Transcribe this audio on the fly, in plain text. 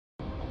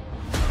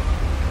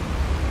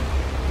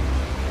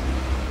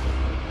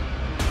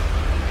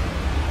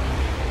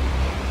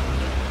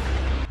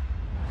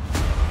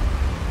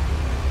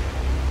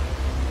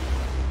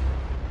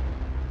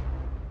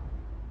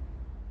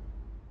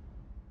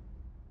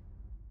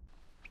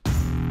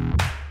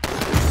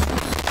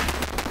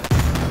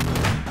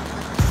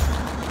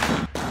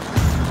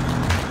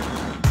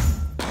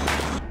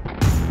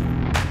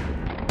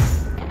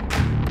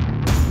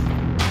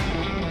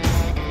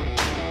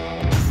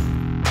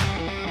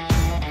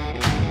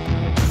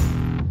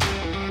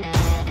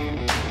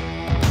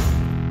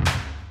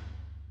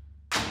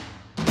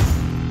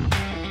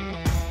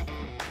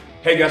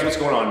Hey guys, what's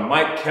going on?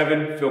 Mike,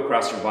 Kevin,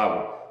 Fieldcraft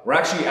Survival. We're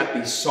actually at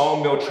the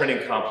Sawmill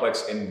Training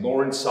Complex in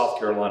Lawrence, South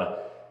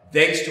Carolina.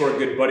 Thanks to our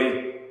good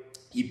buddy.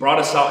 He brought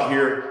us out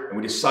here and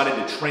we decided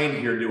to train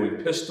here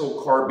doing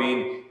pistol,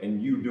 carbine, and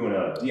you doing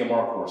a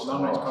DMR course.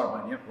 Long range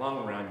carbine, yep.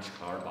 Long range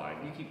carbine.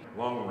 You keep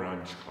long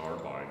range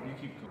carbine. You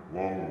keep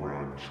long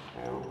range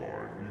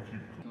carbine.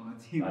 You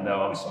keep. I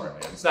know, I'm sorry,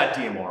 man. It's not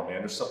DMR, man.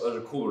 There's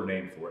a cooler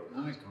name for it.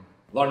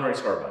 Long range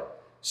carbine.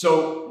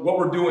 So what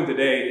we're doing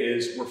today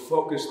is we're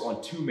focused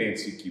on two-man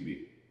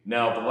CQB.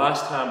 Now, the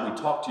last time we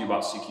talked to you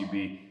about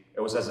CQB,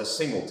 it was as a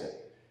singleton.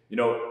 You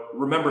know,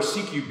 remember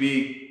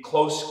CQB,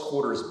 close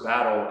quarters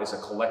battle, is a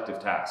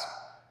collective task.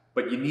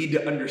 But you need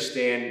to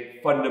understand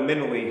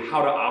fundamentally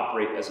how to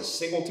operate as a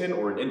singleton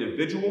or an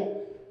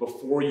individual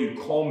before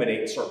you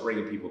culminate and start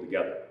bringing people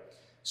together.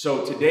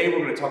 So today we're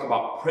going to talk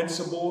about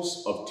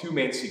principles of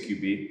two-man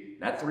CQB,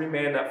 not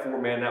three-man, not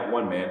four-man, not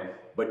one-man,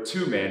 but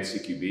two-man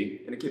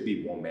CQB, and it could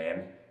be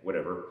one-man,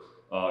 whatever.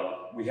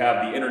 We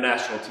have the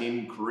international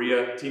team,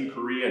 Team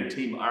Korea and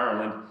Team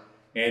Ireland,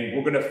 and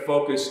we're gonna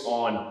focus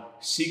on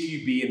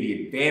CQB and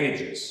the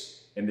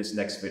advantages in this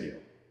next video.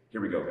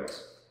 Here we go,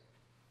 guys.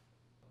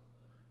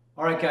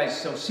 All right, guys,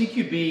 so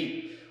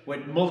CQB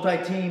with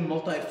multi-team,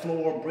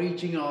 multi-floor,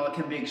 breaching, all it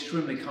can be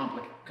extremely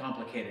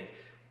complicated.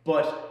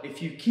 But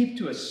if you keep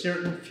to a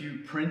certain few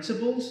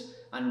principles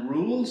and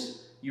rules,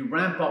 you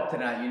ramp up to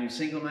that. You do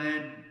single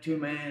man, two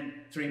man,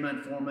 three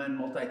man, four man,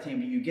 multi-team,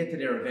 but you get to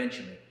there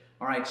eventually.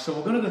 All right, so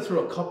we're gonna go through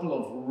a couple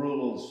of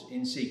rules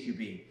in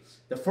CQB.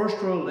 The first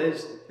rule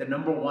is the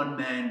number one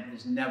man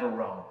is never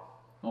wrong,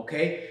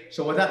 okay?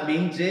 So what that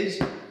means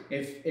is,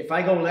 if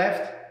I go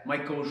left,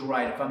 Mike goes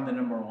right if I'm the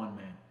number one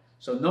man.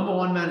 So number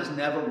one man is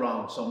never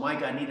wrong. So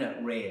Mike, I need a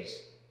raise.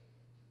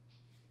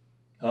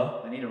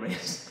 Huh? I need a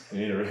raise. You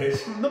need a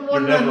raise? Number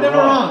one man, never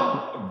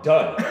wrong. I'm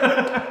done.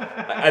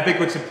 I think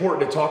what's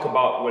important to talk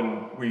about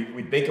when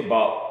we think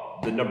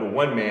about the number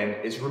one man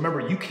is,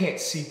 remember, you can't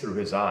see through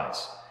his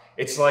eyes.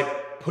 It's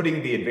like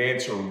putting the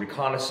advance or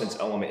reconnaissance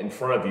element in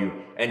front of you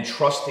and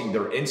trusting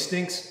their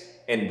instincts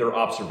and their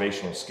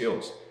observational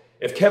skills.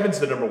 If Kevin's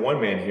the number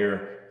one man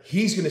here,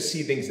 he's gonna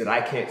see things that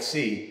I can't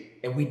see,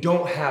 and we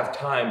don't have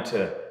time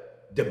to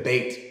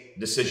debate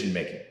decision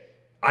making.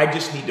 I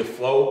just need to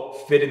flow,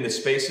 fit in the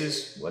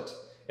spaces,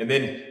 and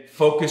then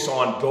focus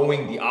on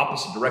going the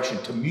opposite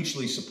direction to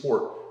mutually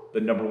support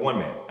the number one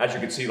man. As you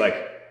can see,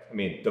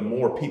 the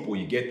more people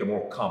you get, the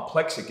more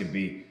complex it can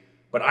be,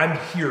 but I'm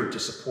here to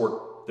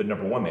support the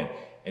number one man.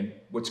 And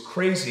what's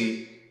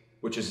crazy,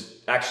 which is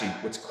actually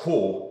what's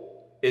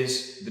cool,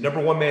 is the number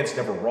one man's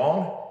never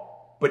wrong,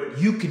 but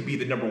you could be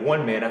the number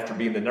one man after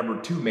being the number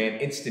two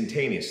man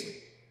instantaneously.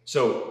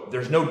 So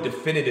there's no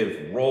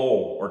definitive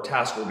role or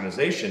task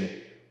organization.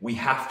 We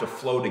have to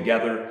flow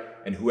together,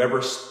 and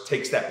whoever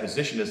takes that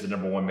position as the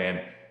number one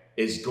man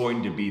is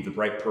going to be the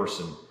right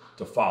person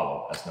to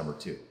follow as number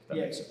two. That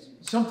makes sense.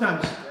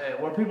 Sometimes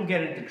where people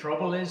get into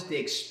trouble is they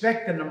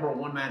expect the number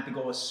one man to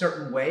go a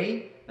certain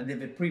way and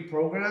they've it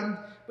pre-programmed,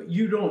 but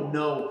you don't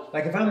know.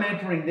 Like if I'm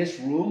entering this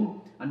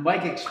room and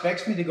Mike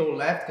expects me to go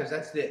left because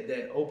that's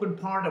the open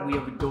part and we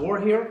have a door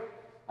here,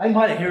 I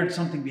might have heard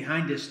something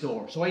behind this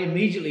door. So I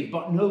immediately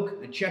button hook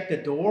and check the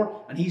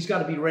door, and he's got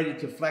to be ready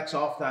to flex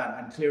off that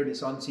and clear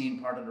this unseen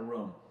part of the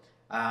room.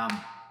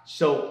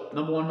 So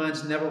number one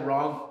man's never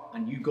wrong,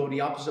 and you go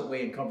the opposite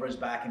way and cover his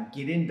back and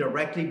get in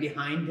directly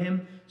behind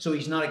him so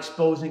he's not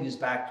exposing his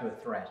back to a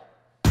threat.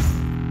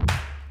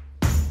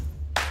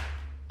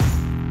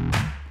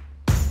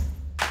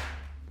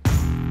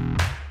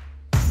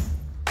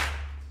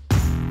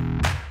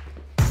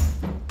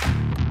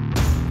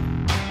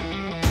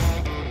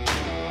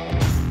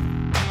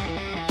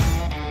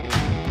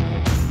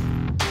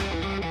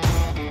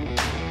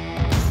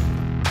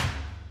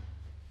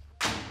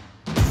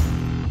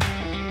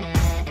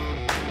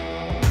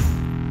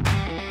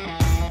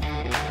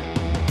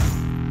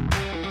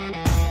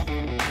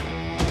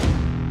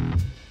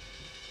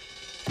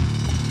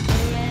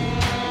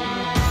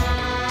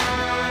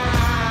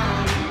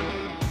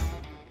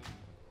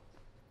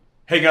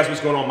 Hey guys,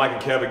 what's going on? Mike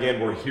and Kev again.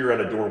 We're here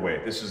at a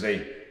doorway. This is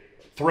a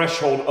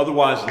threshold,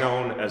 otherwise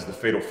known as the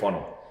fatal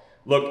funnel.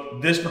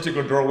 Look, this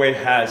particular doorway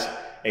has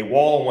a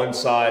wall on one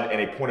side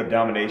and a point of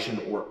domination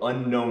or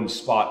unknown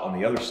spot on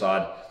the other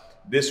side.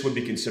 This would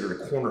be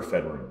considered a corner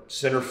fed room.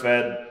 Center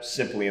fed,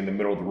 simply in the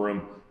middle of the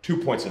room,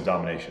 2 points of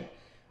domination.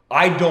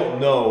 I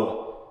don't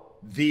know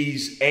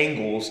these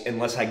angles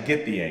unless I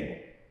get the angle,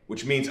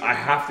 which means I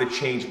have to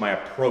change my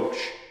approach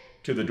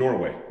to the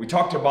doorway. We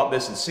talked about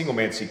this in single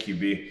man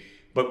CQB,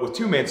 but with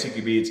two-man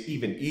CQB, it's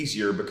even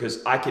easier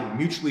because I can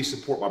mutually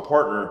support my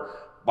partner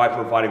by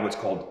providing what's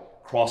called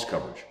cross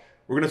coverage.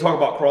 We're gonna talk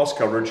about cross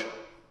coverage,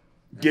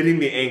 getting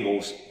the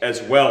angles,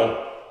 as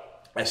well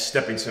as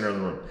stepping center of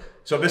the room.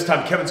 So this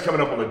time, Kevin's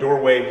coming up on the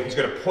doorway. He's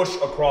gonna push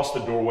across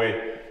the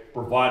doorway,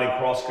 providing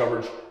cross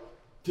coverage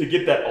to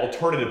get that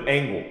alternative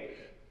angle.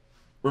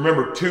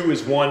 Remember, 2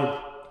 is 1,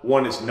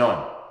 1 is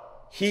none.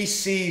 He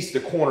sees the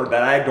corner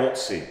that I don't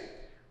see.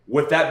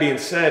 With that being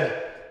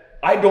said,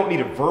 I don't need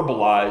to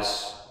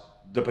verbalize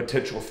the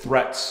potential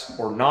threats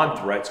or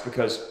non-threats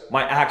because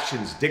my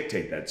actions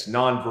dictate that. It's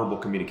non-verbal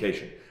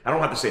communication. I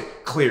don't have to say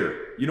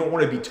clear. You don't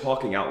want to be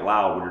talking out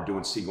loud when you're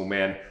doing single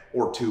man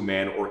or two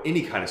man or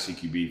any kind of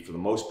CQB for the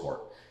most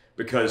part,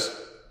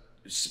 because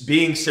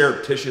being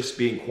surreptitious,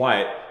 being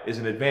quiet is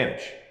an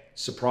advantage.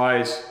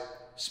 Surprise,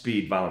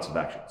 speed, violence of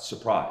action.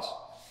 Surprise.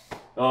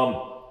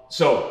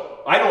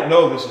 So I don't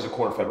know this is a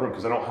corner fed room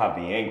because I don't have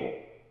the angle,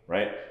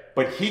 right?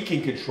 But he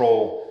can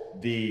control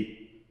the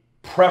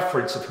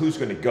preference of who's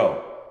going to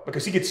go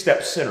because he could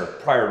step center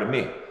prior to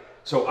me.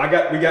 So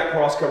we got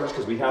cross coverage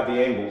because we have the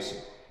angles,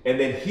 and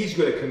then he's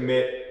going to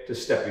commit to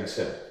stepping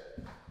center.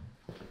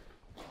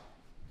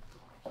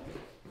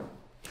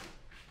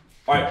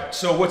 All right,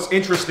 so what's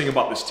interesting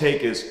about this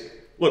take is,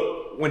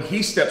 look, when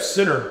he steps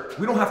center,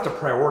 we don't have to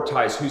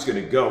prioritize who's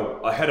going to go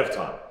ahead of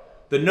time.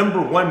 The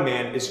number one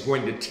man is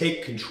going to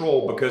take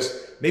control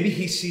because maybe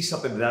he sees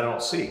something that I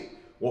don't see.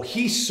 Well,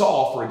 he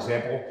saw, for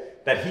example,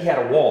 that he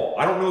had a wall.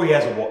 I don't know he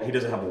has a wall. He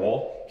doesn't have a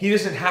wall. He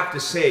doesn't have to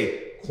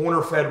say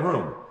corner fed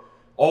room.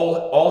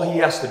 All he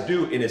has to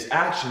do in his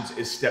actions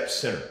is step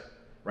center,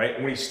 right?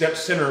 And when he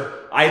steps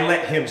center, I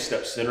let him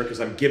step center because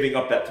I'm giving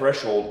up that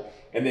threshold,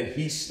 and then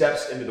he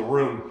steps into the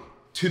room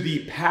to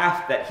the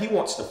path that he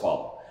wants to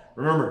follow.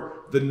 Remember,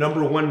 the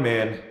number one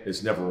man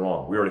is never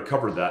wrong. We already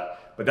covered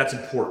that, but that's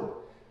important.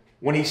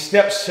 When he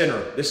steps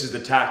center, this is the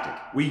tactic.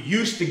 We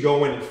used to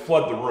go in and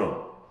flood the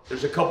room.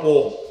 There's a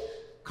couple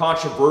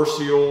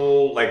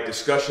controversial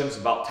discussions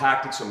about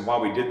tactics and why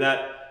we did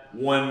that.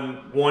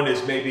 One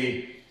is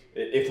maybe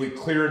if we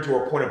clear into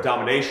our point of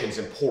dominations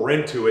and pour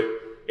into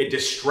it, it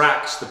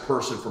distracts the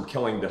person from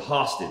killing the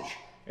hostage.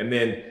 And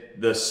then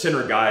the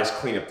center guys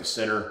clean up the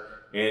center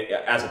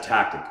as a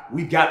tactic.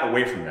 We've gotten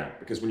away from that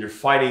because when you're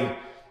fighting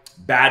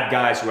bad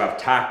guys who have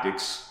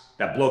tactics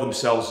that blow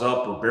themselves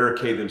up or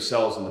barricade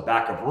themselves in the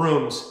back of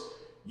rooms,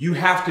 you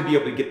have to be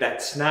able to get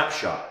that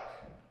snapshot.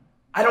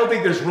 I don't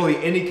think there's really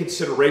any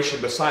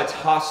consideration besides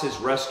hostage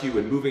rescue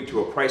and moving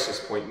to a crisis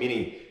point,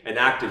 meaning an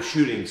active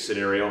shooting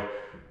scenario,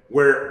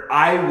 where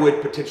I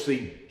would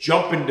potentially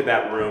jump into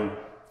that room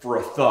for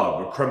a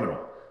thug or criminal.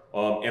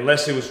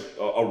 Unless it was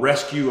a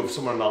rescue of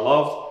someone I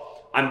loved,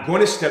 I'm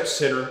going to step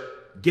center,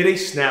 get a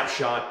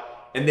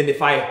snapshot, and then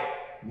if I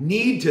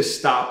need to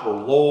stop or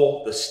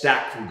lull the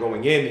stack from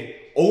going in,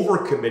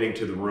 overcommitting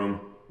to the room,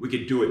 we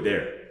could do it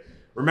there.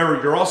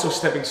 Remember, you're also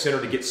stepping center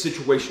to get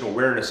situational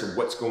awareness of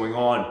what's going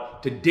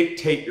on to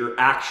dictate your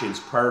actions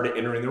prior to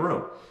entering the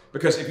room.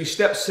 Because if you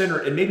step center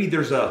and maybe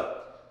there's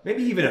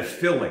maybe even a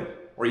filling,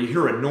 or you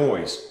hear a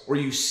noise, or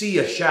you see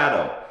a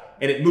shadow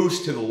and it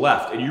moves to the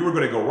left and you were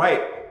going to go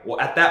right, well,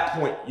 at that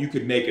point, you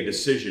could make a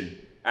decision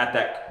at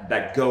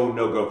that go,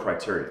 no-go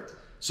criteria.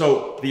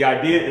 So the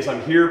idea is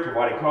I'm here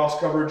providing cross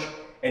coverage,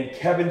 and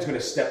Kevin's going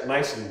to step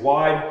nice and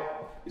wide,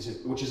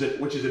 which is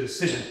a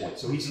decision point.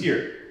 So he's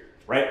here,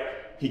 right?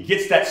 He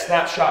gets that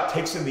snapshot,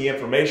 takes in the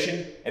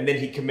information, and then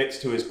he commits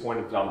to his point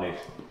of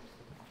domination.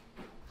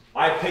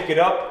 I pick it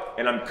up,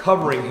 and I'm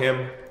covering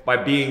him by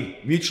being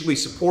mutually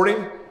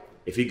supporting.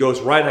 If he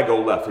goes right, I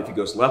go left. If he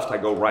goes left, I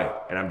go right.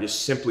 And I'm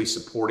just simply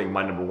supporting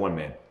my number one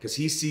man because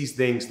he sees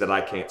things that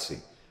I can't see.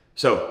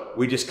 So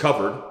we just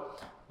covered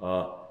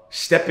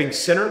stepping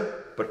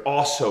center, but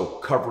also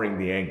covering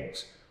the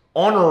angles.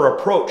 On our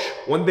approach,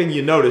 one thing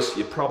you notice,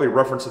 you probably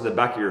reference in the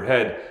back of your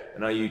head,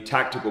 and all you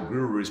tactical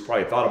gurus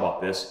probably thought about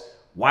this,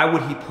 why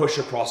would he push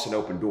across an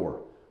open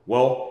door?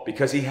 Well,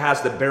 because he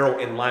has the barrel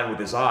in line with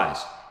his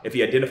eyes. If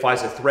he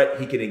identifies a threat,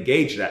 he can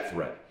engage that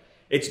threat.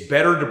 It's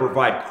better to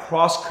provide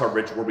cross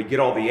coverage where we get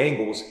all the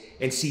angles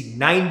and see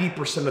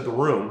 90% of the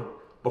room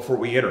before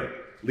we enter,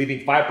 leaving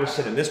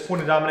 5% in this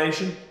point of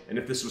domination, and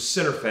if this was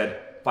center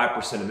fed,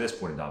 5% in this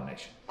point of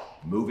domination.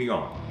 Moving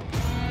on.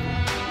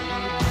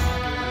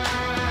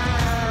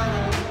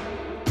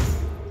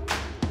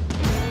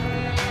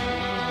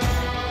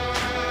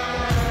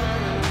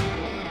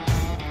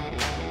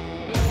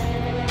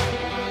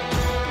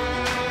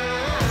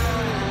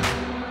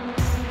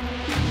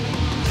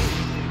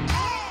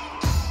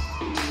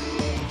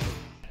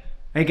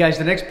 Hey guys,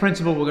 the next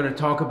principle we're going to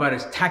talk about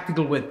is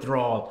tactical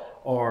withdrawal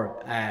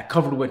or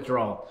covered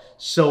withdrawal.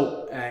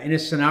 So in a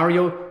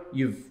scenario,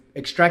 you've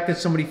extracted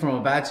somebody from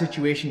a bad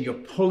situation, you're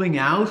pulling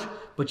out,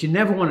 but you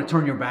never want to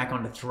turn your back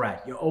on the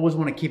threat. You always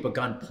want to keep a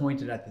gun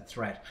pointed at the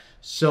threat.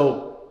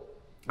 So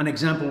an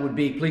example would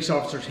be police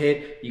officer's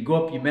hit, you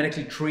go up, you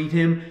medically treat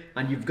him,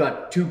 and you've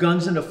got two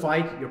guns in the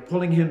fight, you're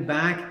pulling him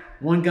back,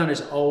 one gun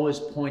is always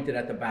pointed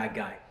at the bad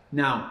guy.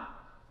 Now,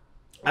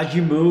 as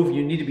you move,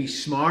 you need to be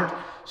smart.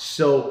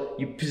 So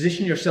you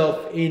position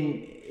yourself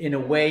in a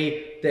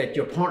way that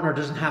your partner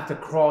doesn't have to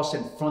cross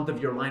in front of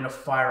your line of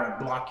fire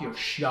and block your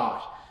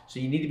shot.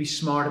 So you need to be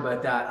smart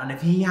about that. And if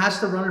he has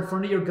to run in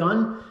front of your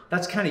gun,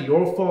 that's kind of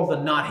your fault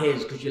and not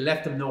his because you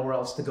left him nowhere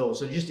else to go.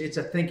 So it's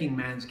a thinking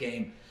man's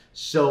game.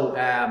 So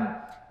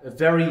a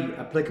very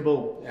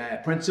applicable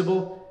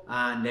principle,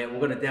 and we're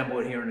going to demo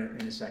it here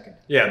in a second.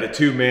 Yeah, the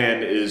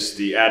two-man is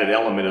the added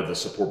element of the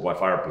support by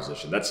fire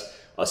position. That's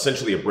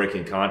essentially a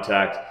breaking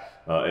contact.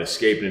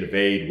 escape and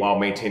evade while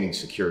maintaining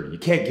security. You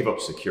can't give up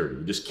security.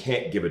 You just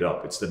can't give it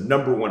up. It's the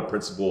number one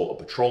principle of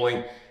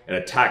patrolling and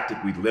a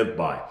tactic we live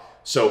by.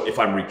 So if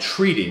I'm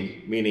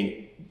retreating,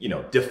 meaning,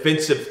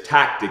 defensive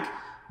tactic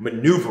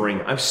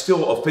maneuvering, I'm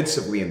still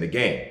offensively in the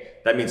game.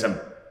 That means I'm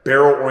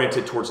barrel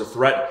oriented towards a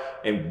threat,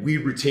 and we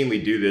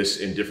routinely do this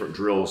in different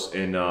drills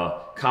in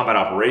combat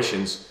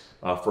operations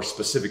for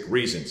specific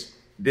reasons.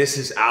 This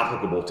is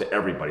applicable to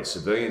everybody,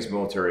 civilians,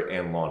 military,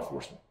 and law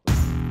enforcement.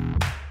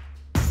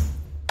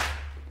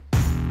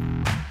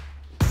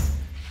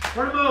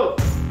 Turn to move.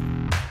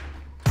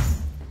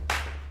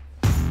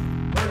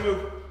 Turn to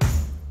move.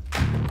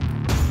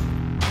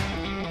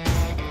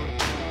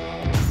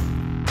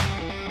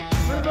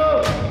 Turn to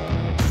move.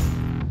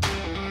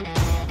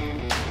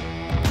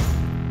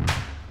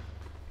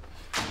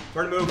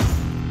 Turn to move.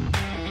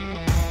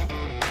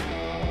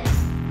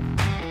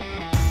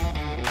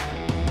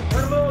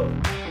 Turn to move.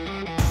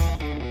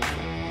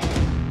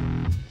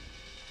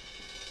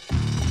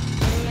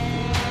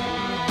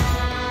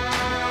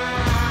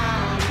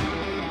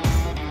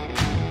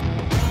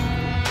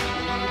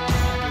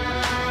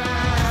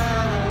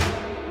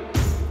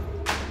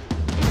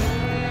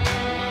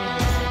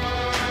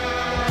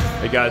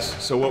 Hey guys,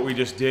 so what we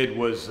just did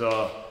was,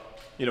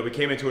 we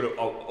came into an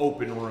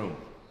open room.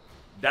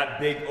 That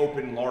big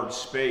open large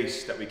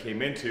space that we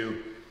came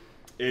into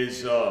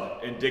is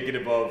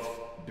indicative of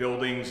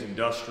buildings,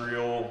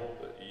 industrial,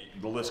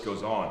 the list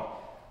goes on.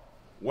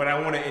 What I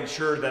want to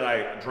ensure that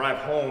I drive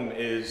home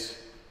is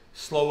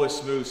slow is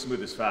smooth,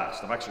 smooth is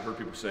fast. I've actually heard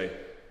people say,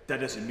 that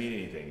doesn't mean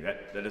anything,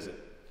 that doesn't,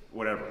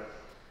 whatever.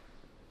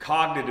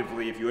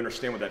 Cognitively, if you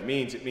understand what that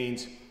means, it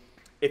means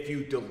if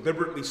you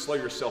deliberately slow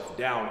yourself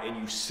down and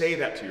you say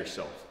that to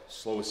yourself,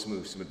 slow is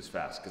smooth, smooth is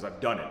fast, because I've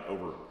done it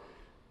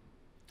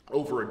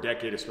over a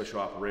decade of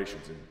special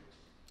operations and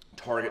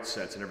target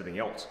sets and everything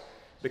else.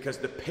 Because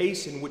the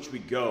pace in which we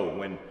go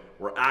when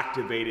we're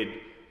activated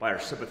by our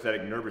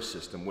sympathetic nervous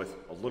system with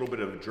a little bit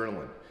of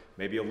adrenaline,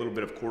 maybe a little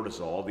bit of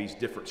cortisol, all these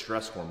different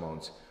stress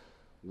hormones,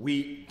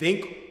 we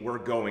think we're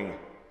going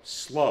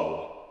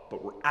slow,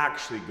 but we're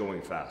actually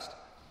going fast.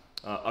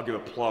 I'll give a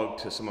plug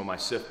to some of my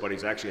SIF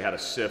buddies. I actually had a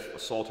SIF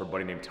assaulter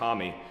buddy named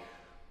Tommy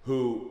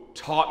who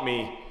taught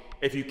me,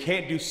 if you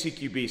can't do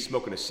CQB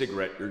smoking a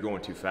cigarette, you're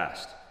going too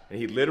fast. And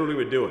he literally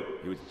would do it.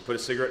 He would put a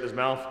cigarette in his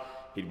mouth,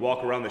 he'd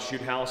walk around the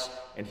shoot house,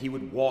 and he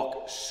would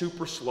walk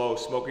super slow,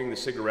 smoking the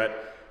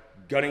cigarette,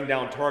 gunning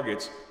down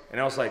targets. And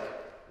I was like,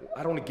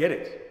 I don't get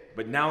it.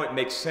 But now it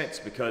makes sense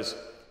because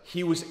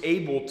he was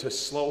able to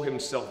slow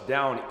himself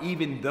down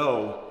even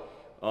though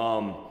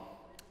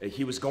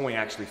he was going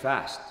actually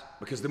fast.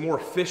 Because the more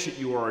efficient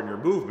you are in your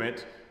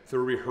movement,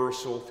 through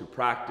rehearsal, through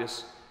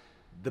practice,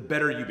 the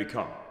better you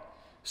become.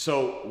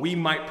 So we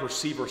might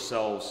perceive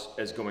ourselves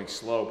as going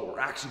slow, but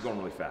we're actually going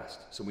really fast.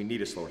 So we need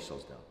to slow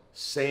ourselves down.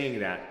 Saying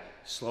that,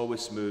 slow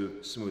is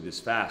smooth, smooth is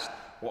fast,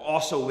 will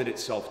also lend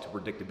itself to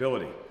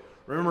predictability.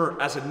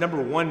 Remember, as a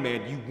number one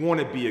man, you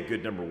want to be a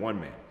good number one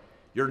man.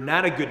 You're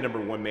not a good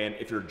number one man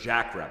if you're a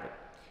jackrabbit.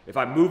 If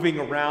I'm moving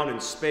around in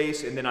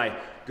space and then I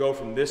go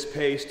from this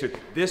pace to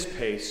this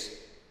pace,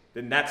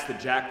 then that's the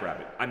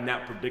jackrabbit. I'm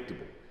not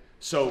predictable.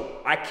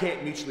 So I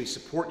can't mutually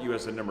support you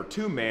as a number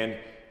two man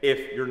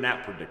if you're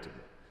not predictable.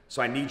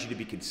 So I need you to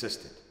be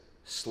consistent.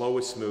 Slow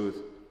is smooth,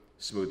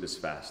 smooth is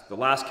fast. The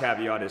last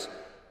caveat is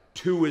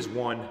 2 is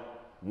 1,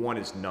 1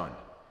 is none.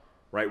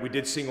 Right? We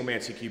did single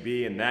man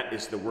CQB, and that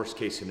is the worst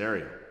case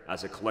scenario.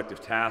 As a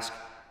collective task,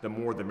 the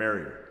more the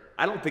merrier.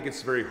 I don't think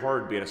it's very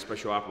hard being a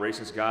special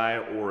operations guy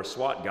or a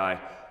SWAT guy,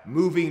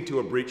 moving to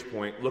a breach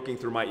point, looking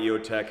through my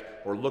EOTech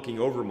or looking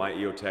over my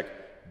EOTech,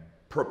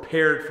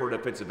 prepared for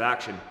defensive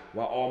action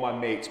while all my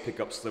mates pick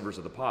up slivers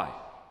of the pie.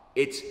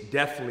 It's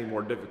definitely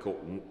more difficult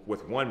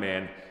with one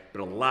man,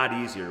 but a lot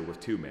easier with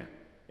two men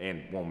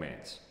and one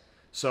mans.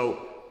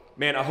 So,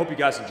 man, I hope you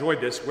guys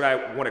enjoyed this. What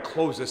I want to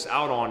close this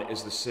out on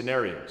is the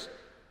scenarios.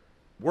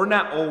 We're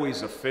not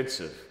always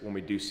offensive when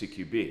we do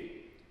CQB.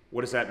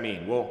 What does that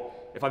mean? Well,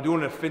 if I'm doing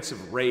an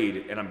offensive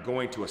raid and I'm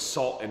going to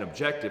assault an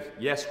objective,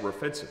 yes, we're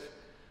offensive.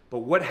 But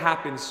what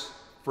happens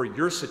for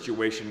your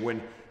situation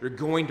when you're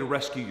going to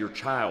rescue your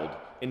child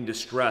in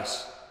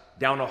distress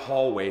down a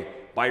hallway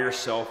by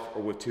yourself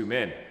or with two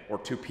men or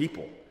two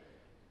people?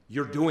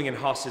 You're doing an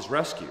hostage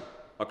rescue,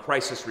 a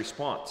crisis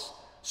response.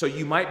 So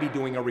you might be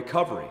doing a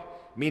recovery,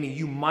 meaning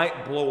you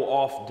might blow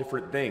off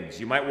different things.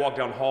 You might walk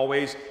down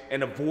hallways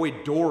and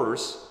avoid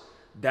doors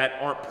that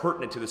aren't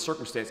pertinent to the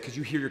circumstance because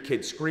you hear your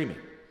kids screaming.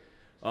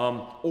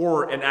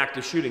 Or an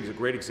active shooting is a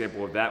great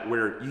example of that,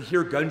 where you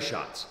hear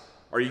gunshots.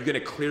 Are you going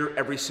to clear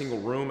every single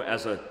room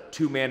as a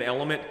two-man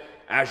element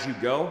as you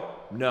go?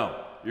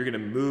 No, you're going to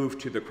move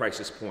to the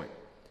crisis point.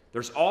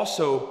 There's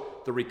also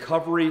the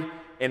recovery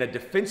and a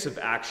defensive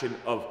action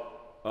of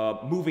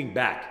moving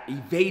back,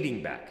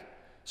 evading back.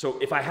 So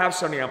if I have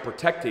something I'm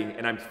protecting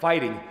and I'm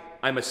fighting,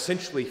 I'm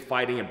essentially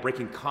fighting and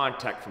breaking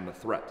contact from the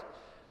threat.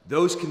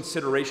 Those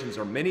considerations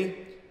are many.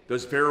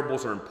 Those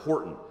variables are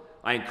important.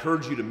 I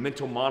encourage you to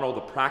mental model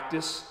the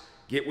practice,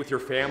 get with your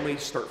family,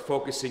 start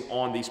focusing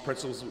on these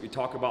principles that we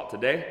talk about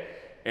today,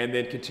 and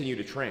then continue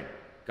to train.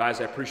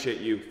 Guys, I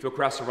appreciate you.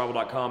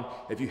 Fieldcraftsurvival.com.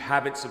 If you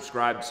haven't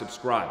subscribed,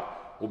 subscribe.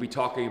 We'll be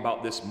talking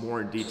about this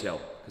more in detail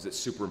because it's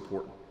super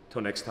important.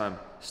 Till next time,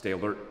 stay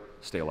alert,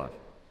 stay alive.